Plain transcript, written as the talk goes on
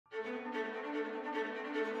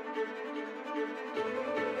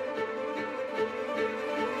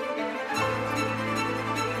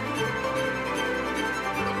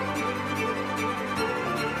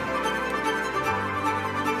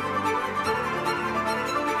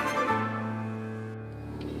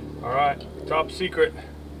Top secret,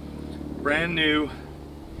 brand new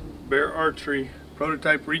Bear Archery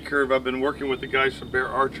prototype recurve. I've been working with the guys from Bear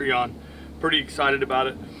Archery on. Pretty excited about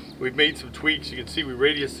it. We've made some tweaks. You can see we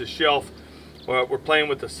radius the shelf. We're playing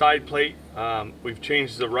with the side plate. We've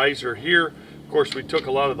changed the riser here. Of course, we took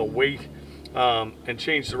a lot of the weight and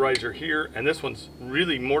changed the riser here. And this one's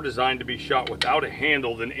really more designed to be shot without a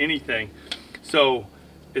handle than anything. So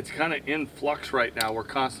it's kind of in flux right now. We're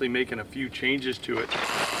constantly making a few changes to it.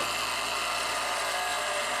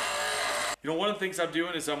 You know, one of the things I'm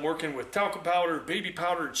doing is I'm working with talcum powder, baby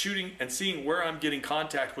powder, and shooting and seeing where I'm getting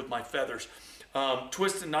contact with my feathers.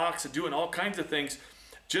 Twisting nocks and doing all kinds of things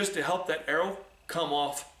just to help that arrow come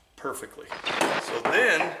off perfectly. So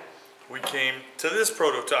then we came to this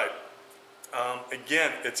prototype.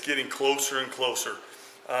 Again, it's getting closer and closer.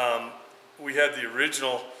 We had the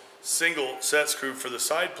original single set screw for the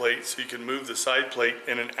side plate, so you can move the side plate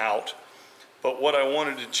in and out. But what I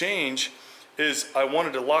wanted to change is I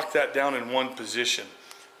wanted to lock that down in one position.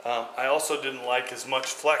 I also didn't like as much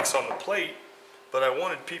flex on the plate, but I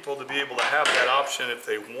wanted people to be able to have that option if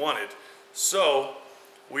they wanted. So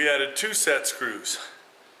we added 2 set screws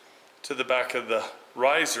to the back of the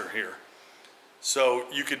riser here. So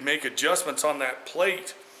you could make adjustments on that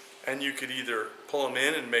plate, and you could either pull them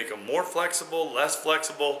in and make them more flexible, less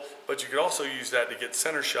flexible, but you could also use that to get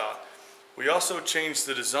center shot. We also changed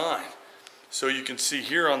the design. So you can see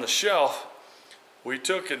here on the shelf, we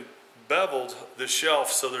took and beveled the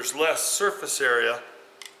shelf so there's less surface area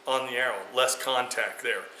on the arrow, less contact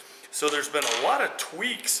there. So there's been a lot of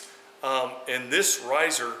tweaks in this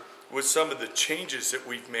riser with some of the changes that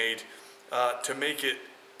we've made to make it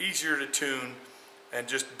easier to tune and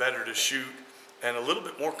just better to shoot and a little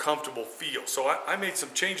bit more comfortable feel. So I made some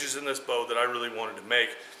changes in this bow that I really wanted to make,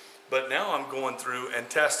 but now I'm going through and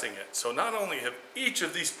testing it. So not only have each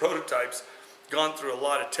of these prototypes gone through a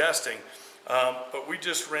lot of testing, but we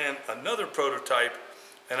just ran another prototype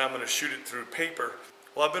and I'm going to shoot it through paper.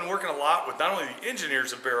 Well, I've been working a lot with not only the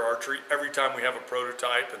engineers of Bear Archery every time we have a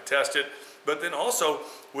prototype and test it, but then also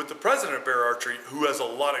with the president of Bear Archery, who has a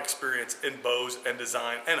lot of experience in bows and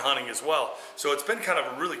design and hunting as well. So it's been kind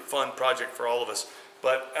of a really fun project for all of us.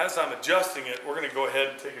 But as I'm adjusting it, we're going to go ahead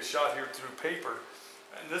and take a shot here through paper.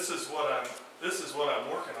 And this is what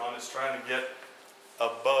I'm working on, is trying to get a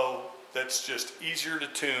bow that's just easier to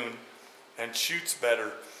tune and shoots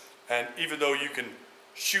better. And even though you can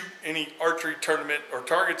shoot any archery tournament or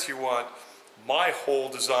targets you want, my whole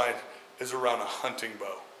design is around a hunting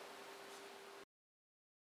bow.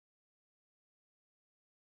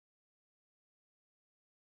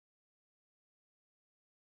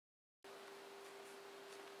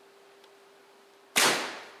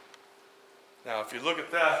 Now if you look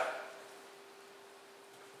at that,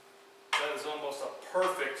 that is almost a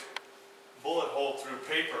perfect bullet hole through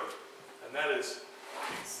paper, and that is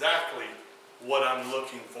exactly what I'm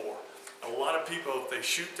looking for. A lot of people, if they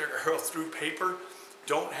shoot their arrow through paper,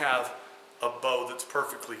 don't have a bow that's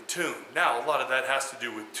perfectly tuned. Now, a lot of that has to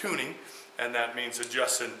do with tuning, and that means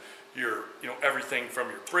adjusting your, everything from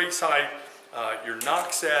your brace height, your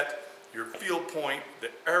nock set, your field point,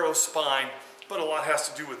 the arrow spine, but a lot has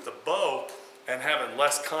to do with the bow and having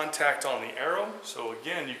less contact on the arrow. So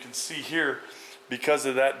again, you can see here, because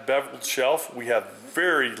of that beveled shelf, we have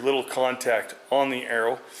very little contact on the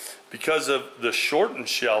arrow. Because of the shortened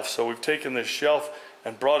shelf, so we've taken this shelf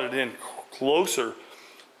and brought it in closer.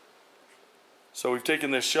 So we've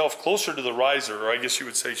taken this shelf closer to the riser, or I guess you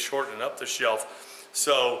would say shorten up the shelf,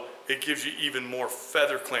 so it gives you even more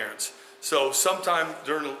feather clearance. So sometime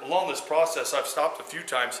along this process, I've stopped a few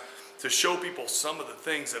times to show people some of the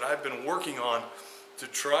things that I've been working on to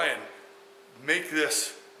try and make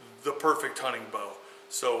this the perfect hunting bow.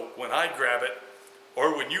 So when I grab it,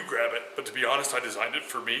 or when you grab it, but to be honest, I designed it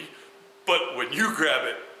for me, but when you grab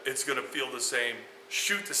it, it's gonna feel the same,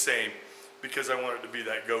 shoot the same, because I want it to be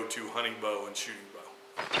that go-to hunting bow and shooting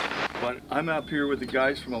bow. But I'm up here with the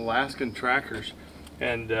guys from Alaskan Trackers,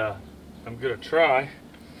 and I'm gonna try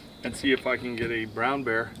and see if I can get a brown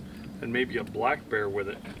bear and maybe a black bear with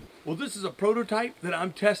it. Well, this is a prototype that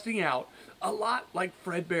I'm testing out a lot like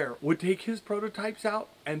Fred Bear would take his prototypes out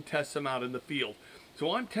and test them out in the field.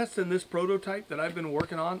 So I'm testing this prototype that I've been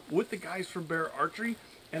working on with the guys from Bear Archery,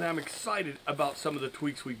 and I'm excited about some of the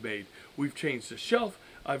tweaks we've made. We've changed the shelf,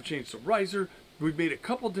 I've changed the riser, we've made a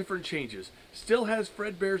couple different changes. Still has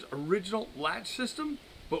Fred Bear's original latch system,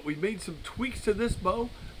 but we've made some tweaks to this bow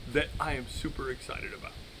that I am super excited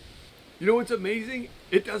about. You know what's amazing?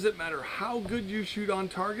 It doesn't matter how good you shoot on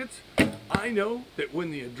targets. I know that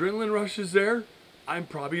when the adrenaline rush is there, I'm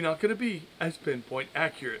probably not going to be as pinpoint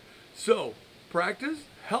accurate. So Practice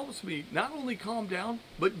helps me not only calm down,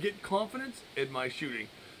 but get confidence in my shooting.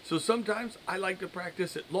 So sometimes I like to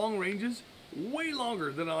practice at long ranges, way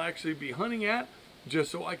longer than I'll actually be hunting at, just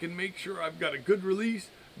so I can make sure I've got a good release,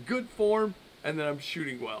 good form, and that I'm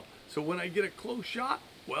shooting well. So when I get a close shot,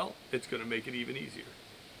 well, it's gonna make it even easier.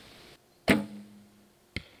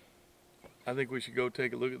 I think we should go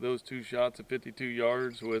take a look at those 2 shots at 52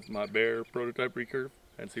 yards with my Bear prototype recurve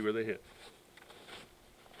and see where they hit.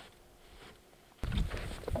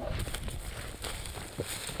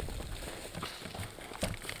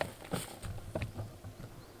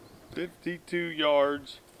 "52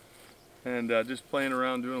 yards, and just playing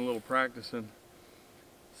around doing a little practicing.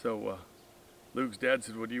 So Luke's dad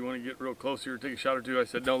said, well, do you want to get real close here, take a shot or two? I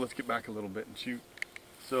said, no, let's get back a little bit and shoot.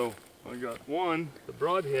 So I got one, the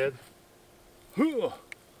broadhead,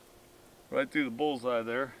 right through the bullseye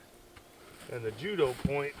there. And the judo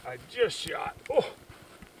point I just shot. Oh,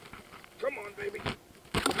 come on, baby.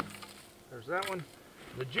 There's that one.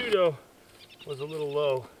 The judo was a little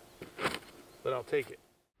low, but I'll take it.